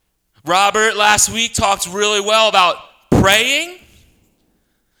Robert last week talked really well about praying.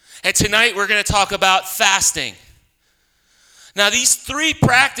 And tonight we're going to talk about fasting. Now, these three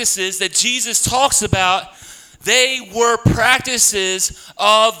practices that Jesus talks about, they were practices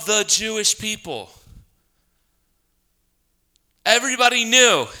of the Jewish people. Everybody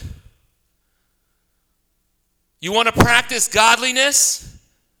knew. You want to practice godliness?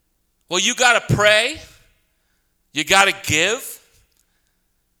 Well, you got to pray. You got to give.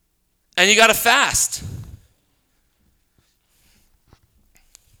 And you got to fast.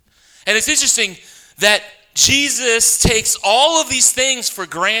 And it's interesting that Jesus takes all of these things for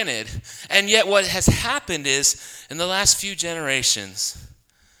granted, and yet what has happened is, in the last few generations,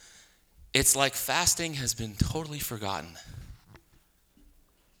 it's like fasting has been totally forgotten.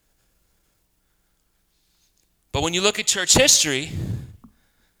 But when you look at church history,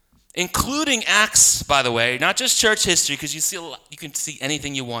 including Acts, by the way, not just church history, because you can see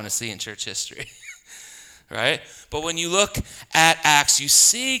anything you want to see in church history, right? But when you look at Acts, you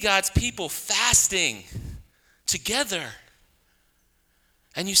see God's people fasting together.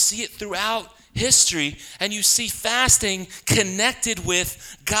 And you see it throughout history, and you see fasting connected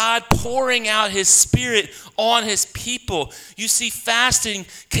with God pouring out his Spirit on his people. You see fasting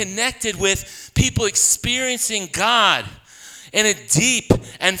connected with people experiencing God in a deep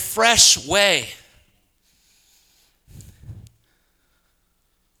and fresh way.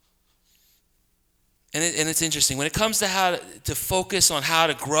 And it's interesting. When it comes to how to focus on how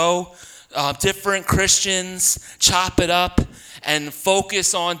to grow, different Christians chop it up and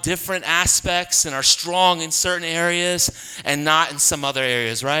focus on different aspects and are strong in certain areas and not in some other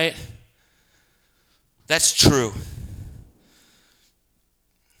areas, right? That's true.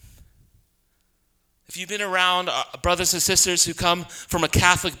 If you've been around brothers and sisters who come from a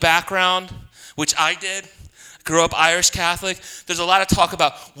Catholic background, which I did, grew up Irish Catholic, there's a lot of talk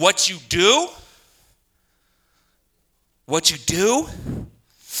about what you do,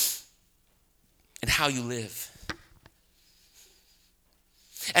 and how you live.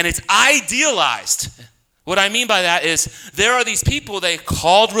 And it's idealized. What I mean by that is there are these people they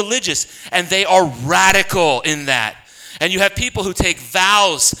called religious, and they are radical in that. And you have people who take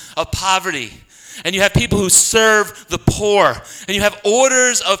vows of poverty. And you have people who serve the poor. And you have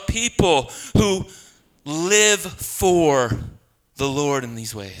orders of people who live for the Lord in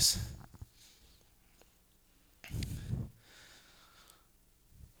these ways.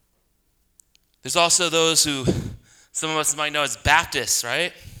 There's also those who some of us might know as Baptists,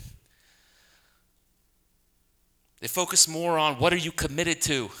 right? They focus more on what are you committed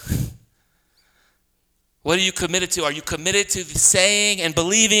to? What are you committed to? Are you committed to saying and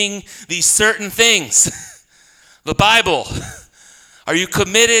believing these certain things? The Bible. Are you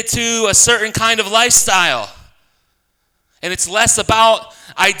committed to a certain kind of lifestyle? And it's less about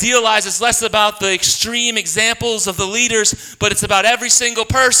idealized, it's less about the extreme examples of the leaders, but it's about every single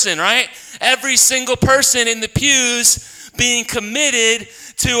person, right? Every single person in the pews being committed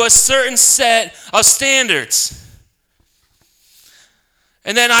to a certain set of standards.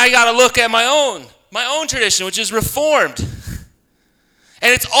 And then I got to look at my own tradition, which is Reformed.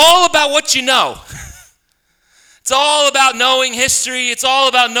 And it's all about what you know. It's all about knowing history. It's all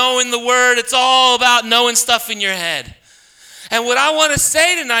about knowing the Word. It's all about knowing stuff in your head. And what I want to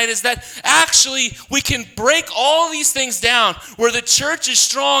say tonight is that actually we can break all these things down where the church is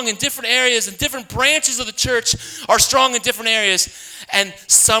strong in different areas and different branches of the church are strong in different areas. And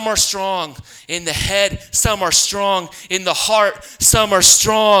some are strong in the head, some are strong in the heart, some are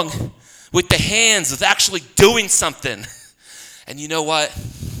strong with the hands of actually doing something. And you know what?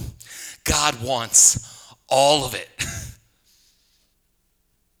 God wants all of it.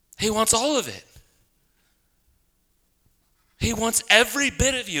 He wants all of it. He wants every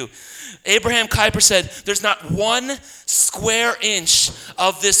bit of you. Abraham Kuyper said, there's not one square inch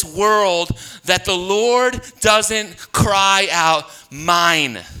of this world that the Lord doesn't cry out,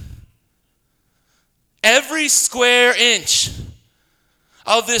 mine. Every square inch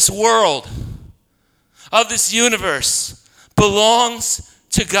of this world, of this universe, belongs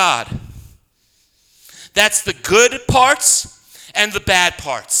to God. That's the good parts and the bad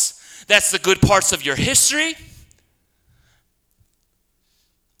parts. That's the good parts of your history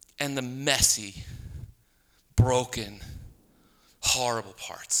and the messy, broken, horrible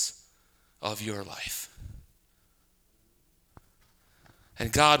parts of your life.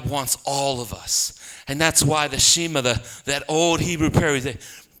 And God wants all of us. And that's why the Shema, that old Hebrew prayer,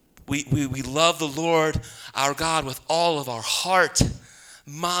 we love the Lord our God with all of our heart,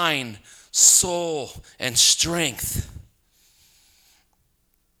 mind, soul, and strength.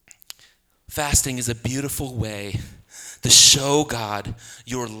 Fasting is a beautiful way to show God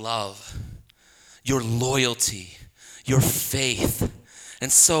your love, your loyalty, your faith.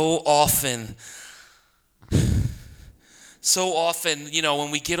 And so often,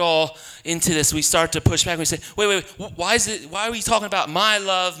 when we get all into this, we start to push back. We say, wait, why are we talking about my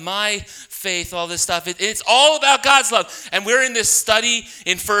love, my faith, all this stuff? It's all about God's love. And we're in this study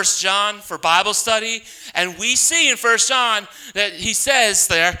in 1 John for Bible study, and we see in 1 John that he says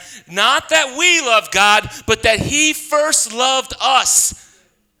there, not that we love God, but that he first loved us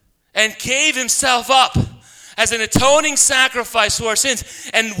and gave himself up as an atoning sacrifice for our sins.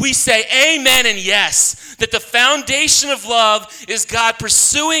 And we say amen and yes, that the foundation of love is God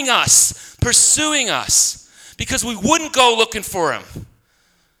pursuing us, because we wouldn't go looking for him.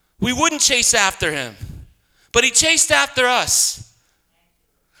 We wouldn't chase after him, but he chased after us.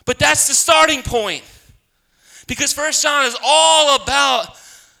 But that's the starting point, because 1 John is all about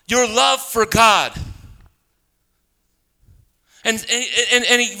your love for God. And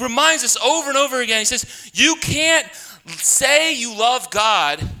he reminds us over and over again. He says, you can't say you love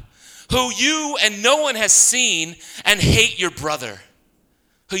God who you and no one has seen and hate your brother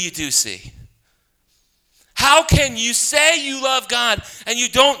who you do see. How can you say you love God and you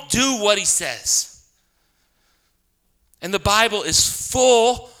don't do what he says? And the Bible is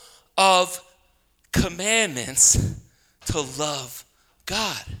full of commandments to love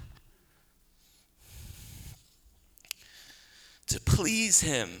God, to please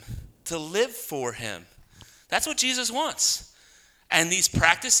him, to live for him. That's what Jesus wants. And these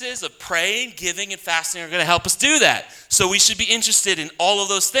practices of praying, giving, and fasting are going to help us do that. So we should be interested in all of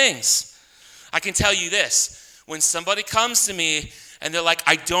those things. I can tell you this. When somebody comes to me and they're like,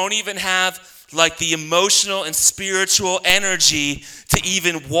 I don't even have like the emotional and spiritual energy to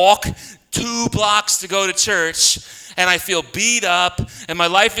even walk 2 blocks to go to church, and I feel beat up, and my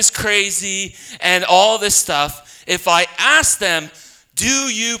life is crazy, and all this stuff, if I ask them, do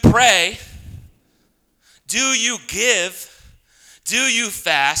you pray? Do you give? Do you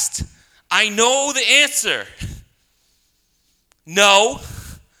fast? I know the answer. No,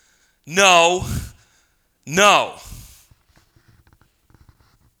 no, no.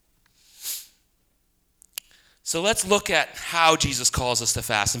 So let's look at how Jesus calls us to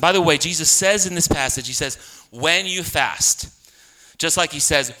fast. And by the way, Jesus says in this passage, he says, when you fast. Just like he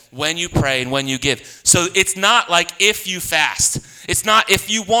says, when you pray and when you give. So it's not like if you fast. It's not if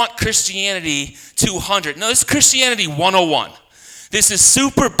you want Christianity 200. No, this is Christianity 101. This is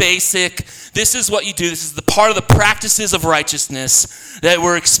super basic. This is what you do. This is the part of the practices of righteousness that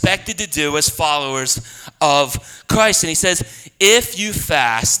we're expected to do as followers of Christ. And he says, if you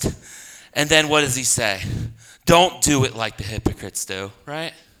fast, and then what does he say? Don't do it like the hypocrites do,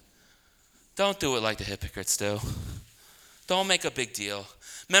 right? Don't do it like the hypocrites do. Don't make a big deal.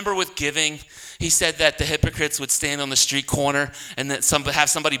 Remember with giving, he said that the hypocrites would stand on the street corner and that have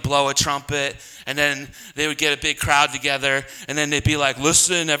somebody blow a trumpet, and then they would get a big crowd together, and then they'd be like,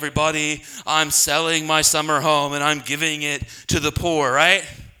 listen, everybody, I'm selling my summer home and I'm giving it to the poor, right?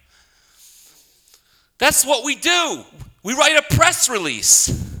 That's what we do. We write a press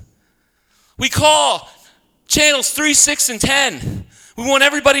release. We call channels 3, 6, and 10. We want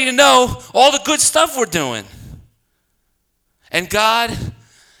everybody to know all the good stuff we're doing. And God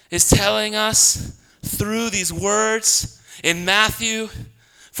is telling us through these words in Matthew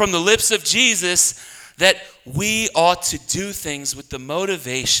from the lips of Jesus that we ought to do things with the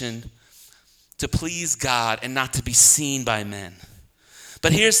motivation to please God and not to be seen by men.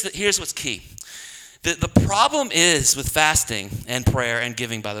 But here's what's key. The problem is with fasting and prayer and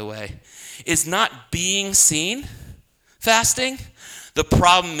giving, by the way, is not being seen fasting. The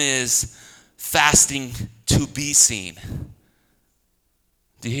problem is fasting to be seen.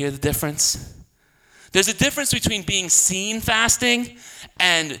 Do you hear the difference? There's a difference between being seen fasting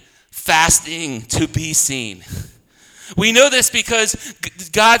and fasting to be seen. We know this because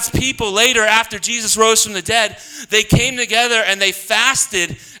God's people later, after Jesus rose from the dead, they came together and they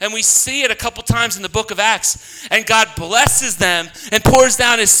fasted, and we see it a couple times in the book of Acts. And God blesses them and pours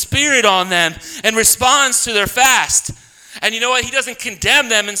down his Spirit on them and responds to their fast. And you know what? He doesn't condemn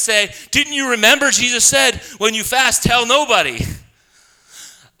them and say, didn't you remember Jesus said, when you fast, tell nobody.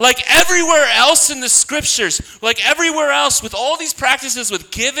 Like everywhere else in the scriptures, like everywhere else with all these practices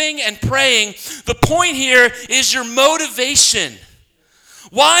with giving and praying, the point here is your motivation.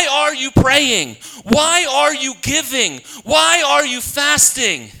 Why are you praying? Why are you giving? Why are you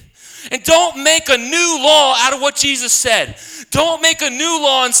fasting? And don't make a new law out of what Jesus said. Don't make a new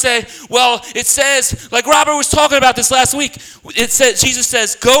law and say, well, it says, like Robert was talking about this last week, Jesus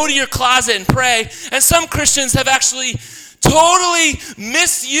says, go to your closet and pray. And some Christians have actually totally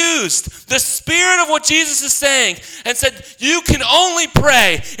misused the spirit of what Jesus is saying and said, you can only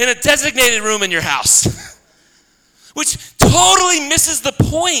pray in a designated room in your house, which totally misses the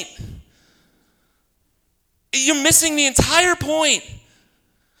point. You're missing the entire point.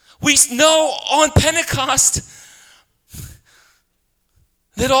 We know on Pentecost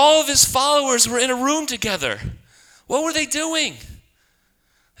that all of his followers were in a room together. What were they doing?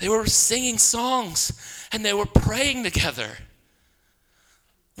 They were singing songs and they were praying together.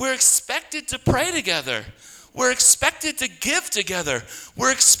 We're expected to pray together. We're expected to give together.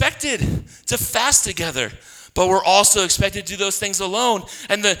 We're expected to fast together. But we're also expected to do those things alone.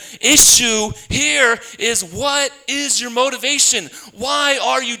 And the issue here is, what is your motivation? Why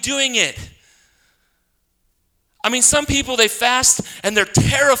are you doing it? I mean, some people, they fast and they're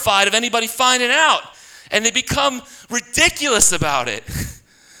terrified of anybody finding out. And they become ridiculous about it.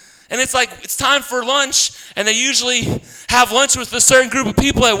 And it's like, it's time for lunch, and they usually have lunch with a certain group of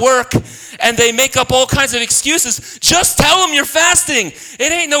people at work, and they make up all kinds of excuses. Just tell them you're fasting.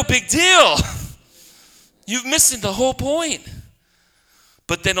 It ain't no big deal. You've missed the whole point.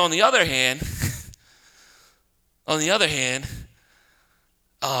 But then on the other hand,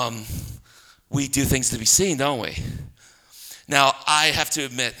 we do things to be seen, don't we? Now, I have to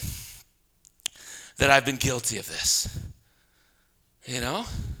admit that I've been guilty of this. You know?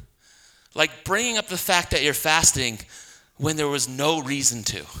 Like bringing up the fact that you're fasting when there was no reason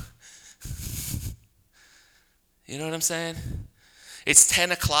to. You know what I'm saying? It's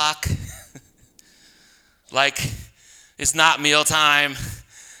 10 o'clock. Like, it's not mealtime.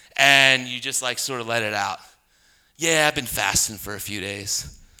 And you just like sort of let it out. Yeah, I've been fasting for a few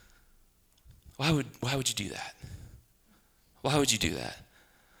days. Why would you do that? Why would you do that?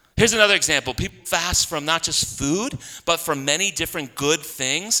 Here's another example. People fast from not just food, but from many different good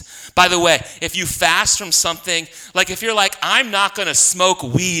things. By the way, if you fast from something, like if you're like, I'm not going to smoke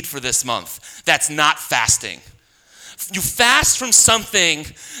weed for this month, that's not fasting. You fast from something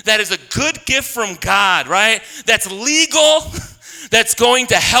that is a good gift from God, right? That's legal, that's going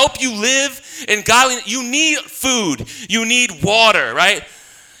to help you live in godliness. You need food. You need water, right?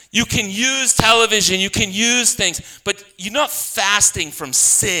 You can use television, you can use things, but you're not fasting from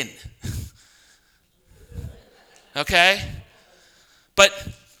sin. Okay? But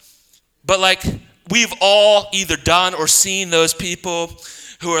like, we've all either done or seen those people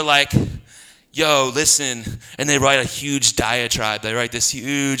who are like, yo, listen, and they write a huge diatribe. They write this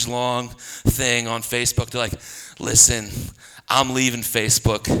huge, long thing on Facebook. They're like, listen, I'm leaving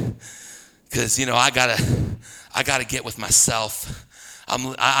Facebook because, you know, I gotta get with myself.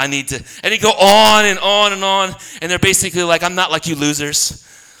 I need to, and they go on and on and on, and they're basically like, I'm not like you losers,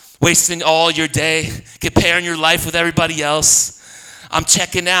 wasting all your day, comparing your life with everybody else. I'm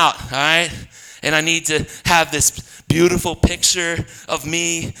checking out, all right? And I need to have this beautiful picture of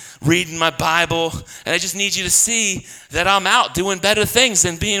me reading my Bible, and I just need you to see that I'm out doing better things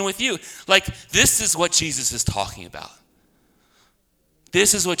than being with you. Like, this is what Jesus is talking about.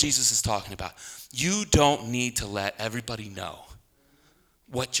 This is what Jesus is talking about. You don't need to let everybody know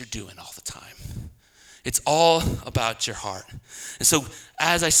what you're doing all the time. It's all about your heart. And so,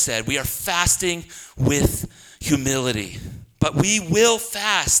 as I said, we are fasting with humility. But we will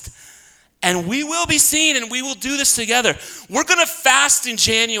fast, and we will be seen, and we will do this together. We're going to fast in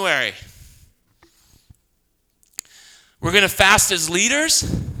January. We're going to fast as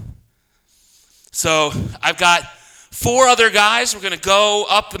leaders. So, I've got 4 other guys. We're going to go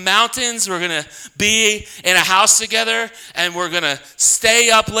up the mountains. We're going to be in a house together, and we're going to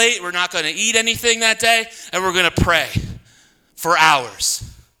stay up late. We're not going to eat anything that day, and we're going to pray for hours,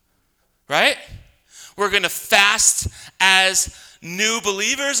 right? We're going to fast as new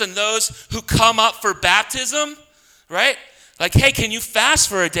believers and those who come up for baptism, right? Like, hey, can you fast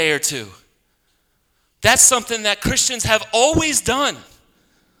for a day or two? That's something that Christians have always done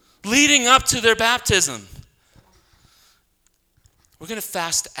leading up to their baptism. We're going to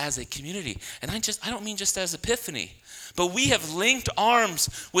fast as a community. And I don't mean just as Epiphany, but we have linked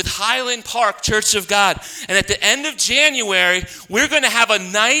arms with Highland Park Church of God. And at the end of January, we're going to have a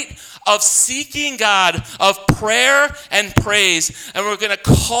night of seeking God, of prayer and praise. And we're going to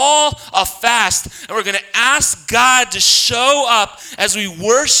call a fast. And we're going to ask God to show up as we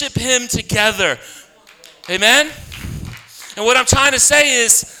worship him together. Amen? And what I'm trying to say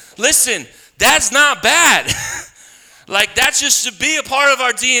is, listen, that's not bad. Like, that just should be a part of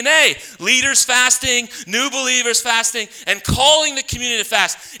our DNA. Leaders fasting, new believers fasting, and calling the community to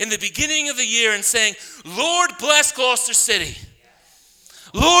fast in the beginning of the year and saying, Lord, bless Gloucester City.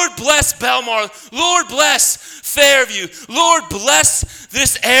 Lord, bless Belmar. Lord, bless Fairview. Lord, bless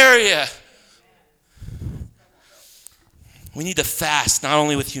this area. We need to fast not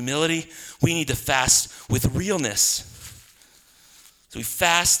only with humility, we need to fast with realness. So we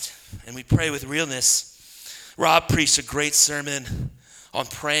fast and we pray with realness. Rob preached a great sermon on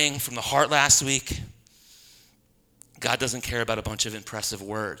praying from the heart last week. God doesn't care about a bunch of impressive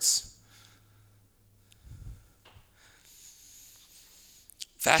words.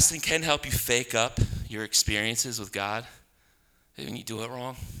 Fasting can help you fake up your experiences with God when you do it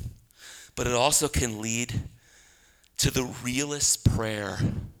wrong. But it also can lead to the realest prayer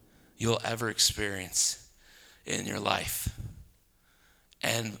you'll ever experience in your life.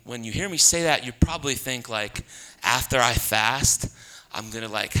 And when you hear me say that, you probably think like, after I fast, I'm going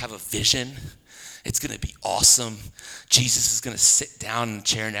to like have a vision. It's going to be awesome. Jesus is going to sit down in the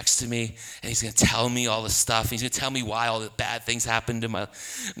chair next to me, and he's going to tell me all this stuff. He's going to tell me why all the bad things happened in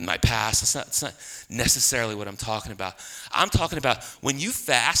my past. It's not necessarily what I'm talking about. I'm talking about when you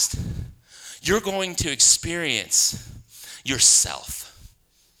fast, you're going to experience yourself.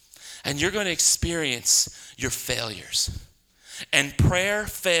 And you're going to experience your failures. And prayer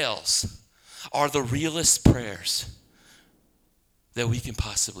fails are the realest prayers that we can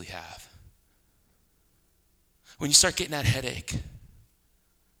possibly have. When you start getting that headache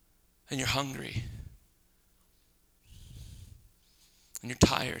and you're hungry and you're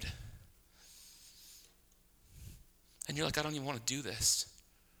tired and you're like, I don't even want to do this,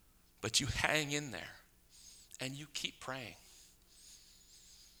 but you hang in there and you keep praying.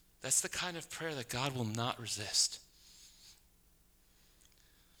 That's the kind of prayer that God will not resist.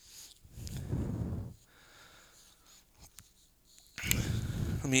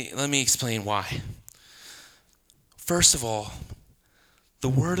 Let me explain why. First of all, the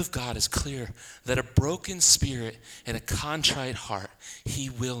word of God is clear that a broken spirit and a contrite heart he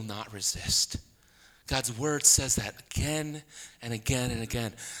will not resist. God's word says that again and again and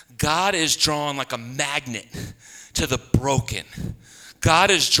again. God is drawn like a magnet to the broken.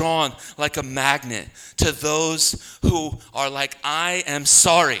 God is drawn like a magnet to those who are like, I am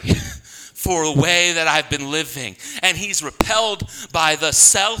sorry for the way that I've been living. And he's repelled by the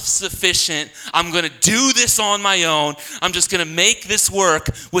self-sufficient, I'm going to do this on my own. I'm just going to make this work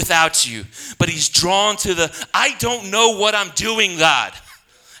without you. But he's drawn to the, I don't know what I'm doing, God.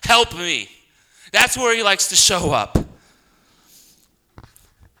 Help me. That's where he likes to show up.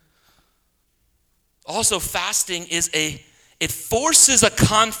 Also, fasting it forces a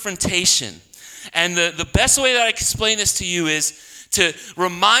confrontation. And the best way that I can explain this to you is to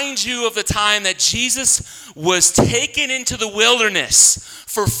remind you of the time that Jesus was taken into the wilderness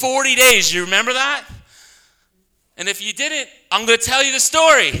for 40 days. You remember that? And if you didn't, I'm going to tell you the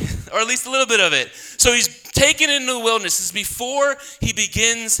story, or at least a little bit of it. So he's taken into the wilderness. This is before he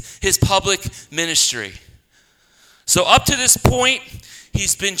begins his public ministry. So up to this point,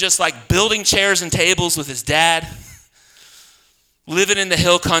 he's been just like building chairs and tables with his dad, living in the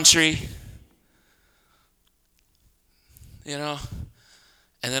hill country, you know.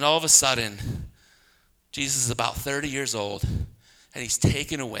 And then all of a sudden, Jesus is about 30 years old, and he's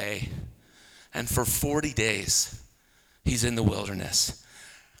taken away. And for 40 days, he's in the wilderness.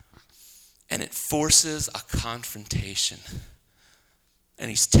 And it forces a confrontation. And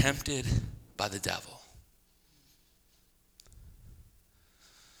he's tempted by the devil.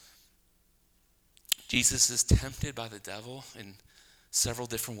 Jesus is tempted by the devil in several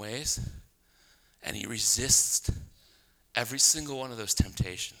different ways, and he resists every single one of those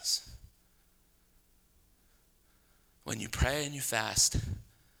temptations. When you pray and you fast,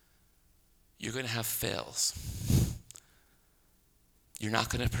 you're going to have fails. You're not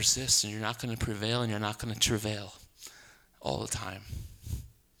going to persist, and you're not going to prevail, and you're not going to travail all the time.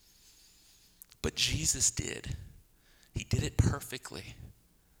 But Jesus did. He did it perfectly.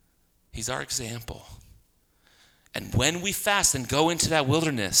 He's our example. And when we fast and go into that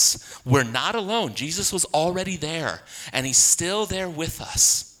wilderness, we're not alone. Jesus was already there, and he's still there with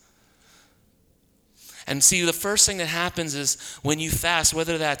us. And see, the first thing that happens is when you fast,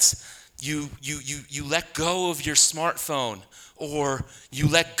 whether that's you let go of your smartphone, or you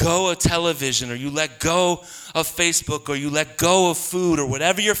let go of television, or you let go of Facebook, or you let go of food, or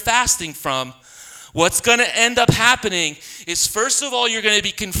whatever you're fasting from, what's going to end up happening is, first of all, you're going to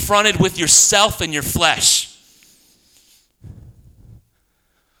be confronted with yourself and your flesh.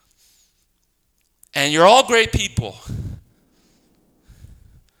 And you're all great people,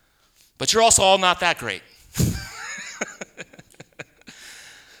 but you're also all not that great.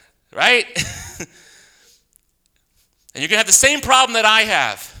 Right? And you're going to have the same problem that I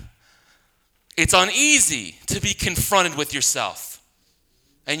have. It's uneasy to be confronted with yourself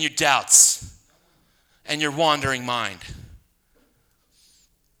and your doubts and your wandering mind.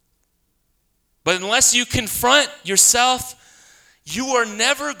 But unless you confront yourself you are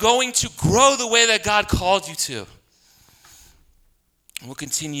never going to grow the way that God called you to. We'll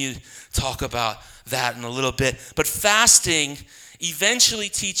continue to talk about that in a little bit. But fasting eventually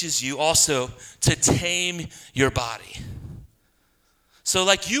teaches you also to tame your body. So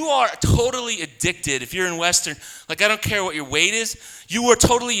like you are totally addicted, if you're in Western, like I don't care what your weight is, you are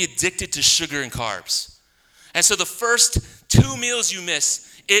totally addicted to sugar and carbs. And so the first 2 meals you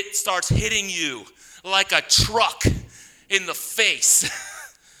miss, it starts hitting you like a truck in the face.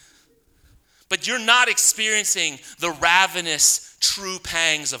 But you're not experiencing the ravenous, true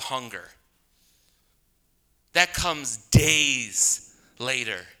pangs of hunger. That comes days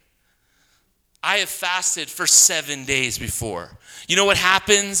later. I have fasted for 7 days before. You know what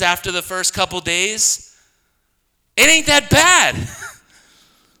happens after the first couple days? It ain't that bad.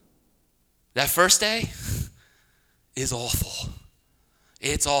 That first day is awful.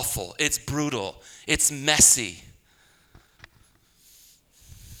 It's awful. It's brutal. It's messy.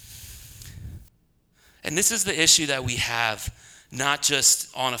 And this is the issue that we have, not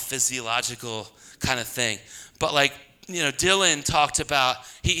just on a physiological kind of thing, but like, Dylan talked about,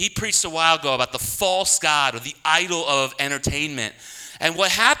 he preached a while ago about the false god or the idol of entertainment. And what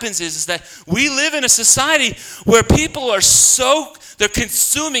happens is that we live in a society where people are they're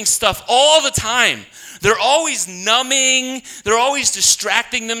consuming stuff all the time. They're always numbing. They're always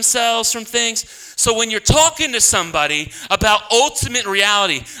distracting themselves from things. So when you're talking to somebody about ultimate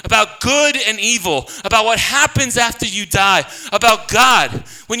reality, about good and evil, about what happens after you die, about God,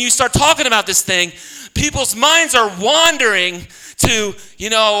 when you start talking about this thing, people's minds are wandering to,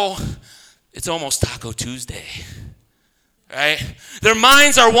 it's almost Taco Tuesday, right? Their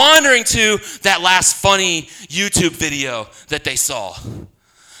minds are wandering to that last funny YouTube video that they saw.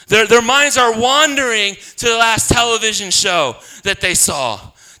 Their minds are wandering to the last television show that they saw.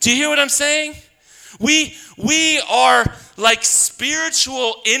 Do you hear what I'm saying? We are like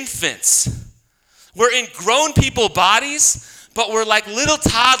spiritual infants. We're in grown people bodies, but we're like little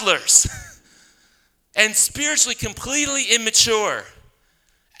toddlers and spiritually completely immature.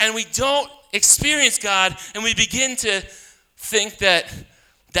 And we don't experience God, and we begin to think that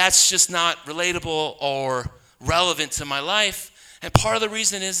that's just not relatable or relevant to my life. And part of the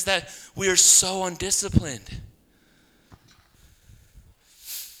reason is that we are so undisciplined.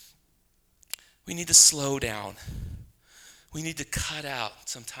 We need to slow down. We need to cut out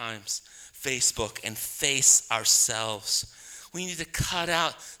sometimes Facebook and face ourselves. We need to cut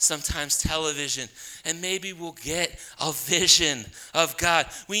out sometimes television, and maybe we'll get a vision of God.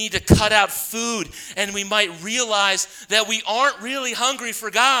 We need to cut out food, and we might realize that we aren't really hungry for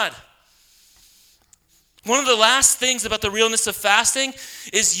God. One of the last things about the realness of fasting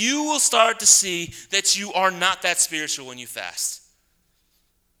is you will start to see that you are not that spiritual when you fast.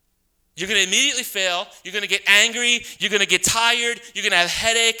 You're going to immediately fail. You're going to get angry. You're going to get tired. You're going to have a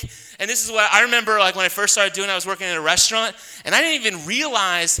headache. And this is what I remember, like when I first started doing it, I was working in a restaurant, and I didn't even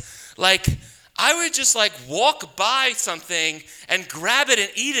realize, like, I would just like walk by something and grab it and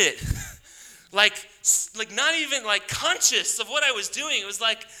eat it. like not even like conscious of what I was doing. It was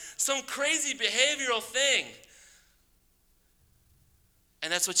like some crazy behavioral thing.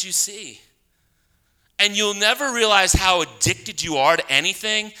 And that's what you see. And you'll never realize how addicted you are to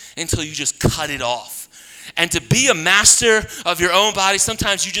anything until you just cut it off. And to be a master of your own body,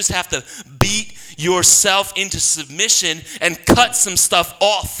 sometimes you just have to beat yourself into submission and cut some stuff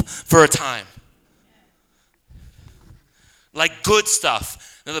off for a time. Like good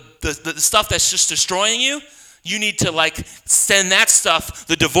stuff. Now the stuff that's just destroying you, you need to like send that stuff,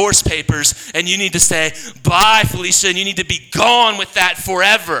 the divorce papers, and you need to say, bye, Felicia, and you need to be gone with that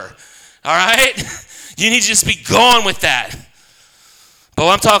forever. All right? You need to just be gone with that. But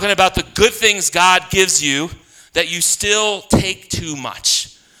I'm talking about the good things God gives you that you still take too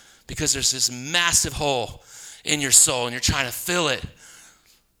much because there's this massive hole in your soul and you're trying to fill it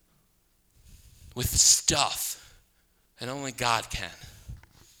with stuff and only God can.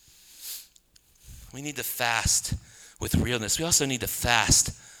 We need to fast with realness. We also need to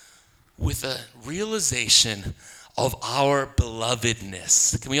fast with a realization of our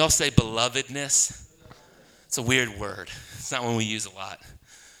belovedness. Can we all say belovedness? It's a weird word. It's not one we use a lot,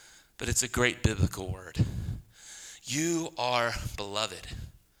 but it's a great biblical word. You are beloved.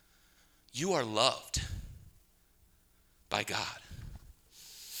 You are loved by God.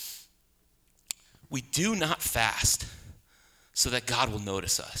 We do not fast so that God will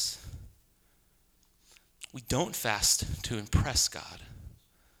notice us. We don't fast to impress God.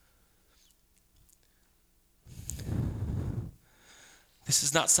 This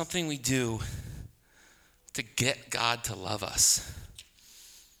is not something we do to get God to love us.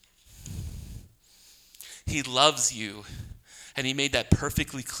 He loves you And he made that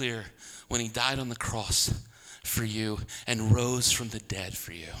perfectly clear when he died on the cross for you and rose from the dead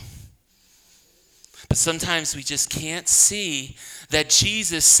for you. But sometimes we just can't see that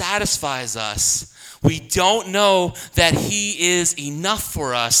Jesus satisfies us. We don't know that he is enough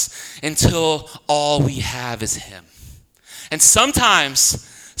for us until all we have is him. And sometimes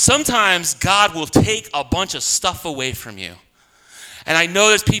God will take a bunch of stuff away from you. And I know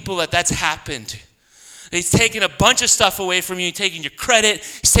there's people that's happened. He's taken a bunch of stuff away from you. He's taking your credit.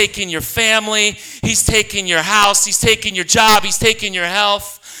 He's taking your family. He's taking your house. He's taking your job. He's taking your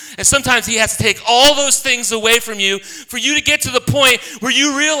health. And sometimes he has to take all those things away from you for you to get to the point where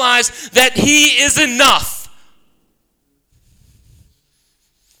you realize that he is enough.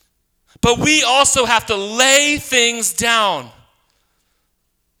 But we also have to lay things down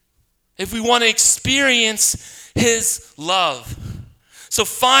if we want to experience his love. So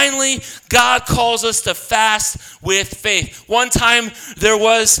finally, God calls us to fast with faith. One time there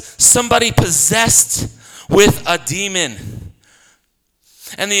was somebody possessed with a demon.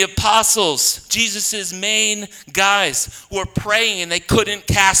 And the apostles, Jesus' main guys, were praying and they couldn't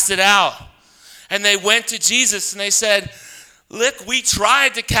cast it out. And they went to Jesus and they said, look, we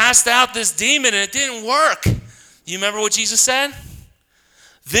tried to cast out this demon and it didn't work. You remember what Jesus said?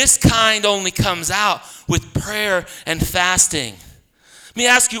 This kind only comes out with prayer and fasting. Let me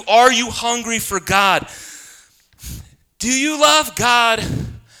ask you, are you hungry for God? Do you love God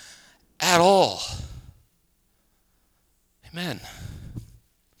at all? Amen.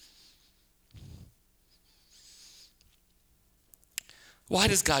 Why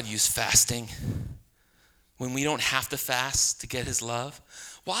does God use fasting when we don't have to fast to get his love?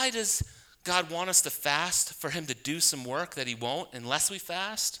 Why does God want us to fast for him to do some work that he won't unless we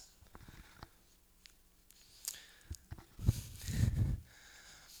fast?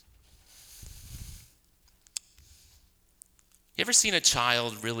 You ever seen a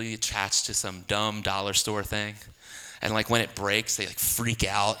child really attached to some dumb dollar store thing? And like when it breaks, they like freak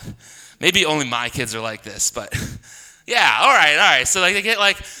out. Maybe only my kids are like this, but yeah, all right. So like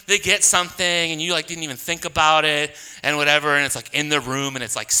they get something and you like didn't even think about it and whatever, and it's like in the room and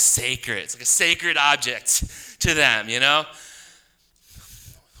it's like sacred. It's like a sacred object to them, you know?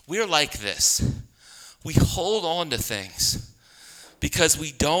 We're like this. We hold on to things because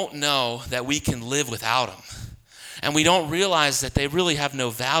we don't know that we can live without them. And we don't realize that they really have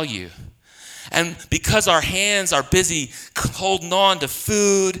no value. And because our hands are busy holding on to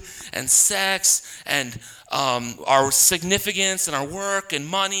food and sex and our significance and our work and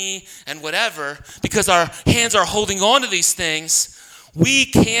money and whatever, because our hands are holding on to these things, we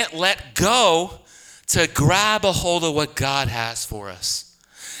can't let go to grab a hold of what God has for us.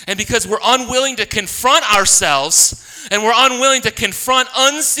 And because we're unwilling to confront ourselves and we're unwilling to confront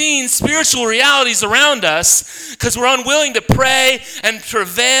unseen spiritual realities around us, because we're unwilling to pray and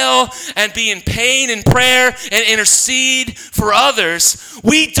travail and be in pain in prayer and intercede for others,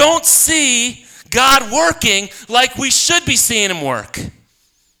 we don't see God working like we should be seeing him work.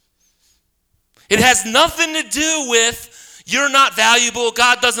 It has nothing to do with you're not valuable,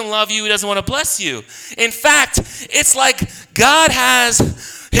 God doesn't love you, he doesn't want to bless you. In fact, it's like God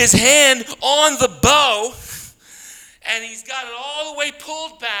has his hand on the bow and he's got it all the way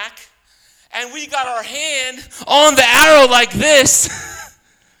pulled back and we got our hand on the arrow like this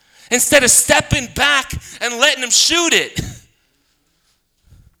instead of stepping back and letting him shoot it.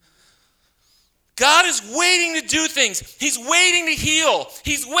 God is waiting to do things. He's waiting to heal.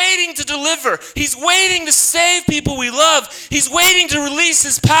 He's waiting to deliver. He's waiting to save people we love. He's waiting to release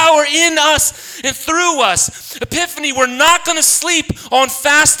his power in us and through us. Epiphany, we're not going to sleep on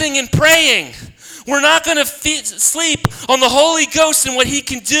fasting and praying. We're not going to sleep on the Holy Ghost and what he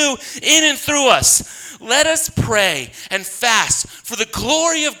can do in and through us. Let us pray and fast for the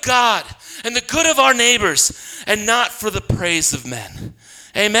glory of God and the good of our neighbors and not for the praise of men.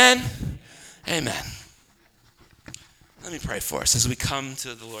 Amen. Amen. Let me pray for us as we come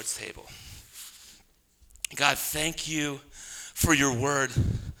to the Lord's table. God, thank you for your word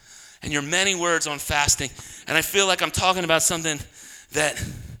and your many words on fasting. And I feel like I'm talking about something that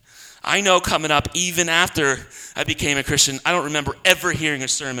I know coming up even after I became a Christian. I don't remember ever hearing a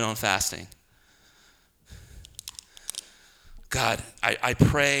sermon on fasting. God, I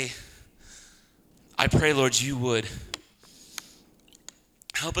pray, Lord, you would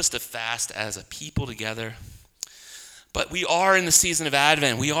help us to fast as a people together. But we are in the season of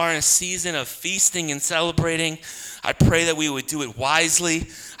Advent. We are in a season of feasting and celebrating. I pray that we would do it wisely.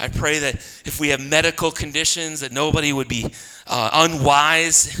 I pray that if we have medical conditions, that nobody would be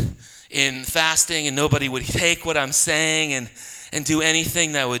unwise in fasting and nobody would take what I'm saying and do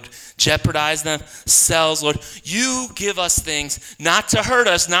anything that would jeopardize themselves. Lord, you give us things not to hurt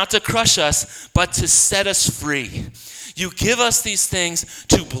us, not to crush us, but to set us free. You give us these things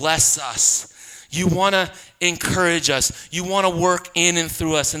to bless us. You want to encourage us. You want to work in and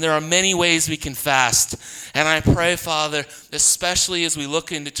through us. And there are many ways we can fast. And I pray, Father, especially as we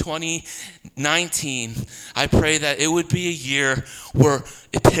look into 2019, I pray that it would be a year where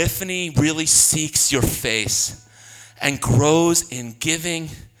Epiphany really seeks your face and grows in giving,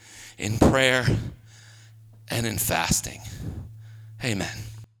 in prayer, and in fasting. Amen.